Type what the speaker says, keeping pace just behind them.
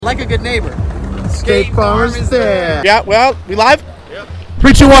Like a good neighbor. Sk8te Farm is there. Yeah, well, we live? Yep.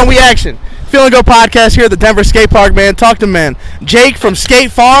 3, 2, 1, we action. Feeling Good podcast here at the Denver Skate Park, man. Talk to man. Jake from Sk8te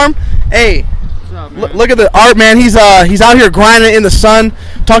Farm. Hey, What's up, man? look at the art, man. He's out here grinding in the sun.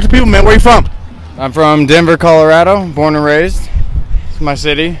 Talk to people, man. Where you from? I'm from Denver, Colorado. Born and raised. It's my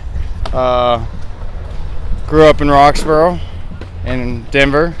city. Grew up in Roxborough in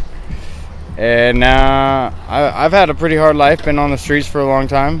Denver. And now I've had a pretty hard life. Been on the streets for a long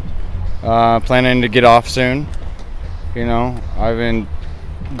time. Planning to get off soon. You know, I've been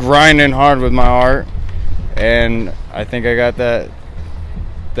grinding hard with my art, and I think I got that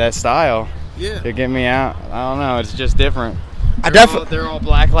style to get me out. I don't know. It's just different. They're all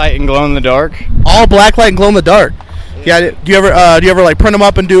black light and glow in the dark. All black light and glow in the dark. Yeah. Do you ever like print them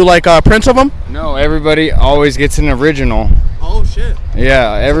up and do like prints of them? No. Everybody always gets an original. Oh shit.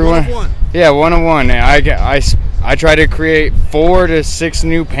 Yeah. Everyone. 1 of 1. Yeah, 1 of 1. I try to create 4 to 6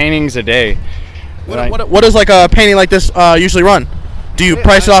 new paintings a day. What does like a painting like this usually run? Do you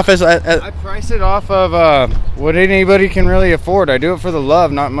price it off as I price it off of what anybody can really afford. I do it for the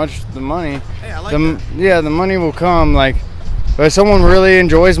love, not much the money. Hey, I like that. Yeah, the money will come. Like, but if someone really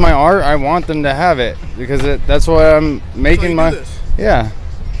enjoys my art, I want them to have it because that's why I'm making my. Yeah.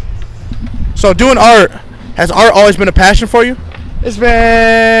 So doing art, has art always been a passion for you? It's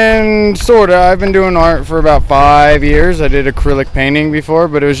been sorta. I've been doing art for about 5 years. I did acrylic painting before,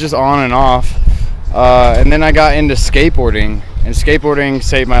 but it was just on and off. And then I got into skateboarding, and skateboarding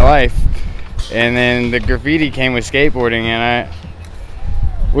saved my life. And then the graffiti came with skateboarding, and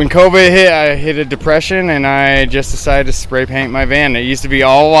when COVID hit, I hit a depression, and I just decided to spray paint my van. It used to be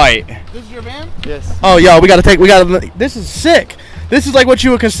all white. This is your van? Yes. Oh, yo, this is sick. This is like what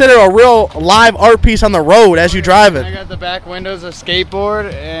you would consider a real live art piece on the road as you drive it. I got the back windows of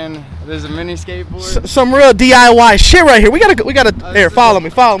skateboard, and there's a mini skateboard. Some real DIY shit right here. We gotta. Here, follow me.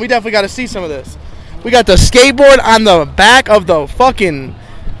 We definitely gotta see some of this. We got the skateboard on the back of the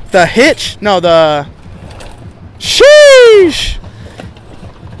hitch. No, the. Sheesh.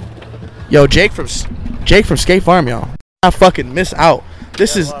 Yo, Jake from Sk8te Farm, y'all. I fucking miss out.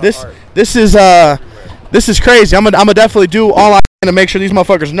 This is crazy. I'm gonna definitely do all I can to make sure these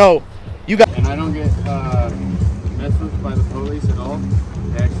motherfuckers know you got. And I don't get messed with by the police at all.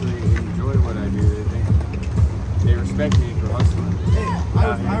 They actually enjoy what I do. They respect me for hustling. Hey,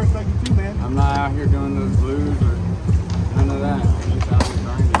 I respect you too, man. I'm not out here doing those blues or none of that. I'm just out here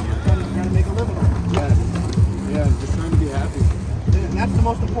grinding. Trying to make a living. Yeah, just trying to be happy. And that's the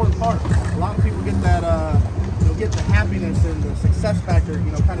most important part. A lot of people get that, get the happiness and the success factor,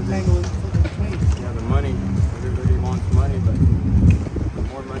 kind of tangled in between. Yeah, the money. Everybody wants money, but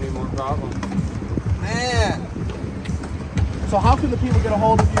more money, more problems. Man. So how can the people get a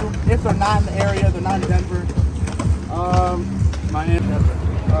hold of you if they're not in the area, they're not in Denver?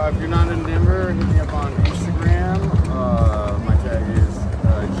 If you're not in Denver, hit me up on Instagram. My tag is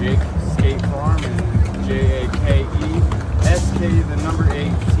Jake Sk8te Farm, and JAKE8TEFARM.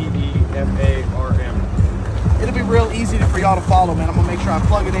 It'll be real easy for y'all to follow, man. I'm gonna make sure I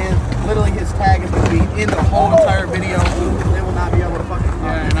plug it in. Literally, his tag is gonna be in the whole entire video. They will not be able to fucking.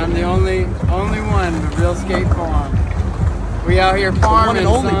 Yeah, and I'm the only one, the real Sk8te Farm. We out here farming, the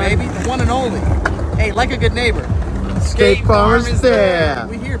one and only, son. baby. The one and only. Hey, like a good neighbor. Sk8te Farm is there.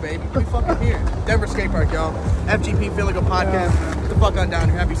 We here, baby. We fucking here. Denver Skate Park, y'all. FGP Feeling Good podcast. Get the fuck on down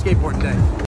here. Happy skateboarding day.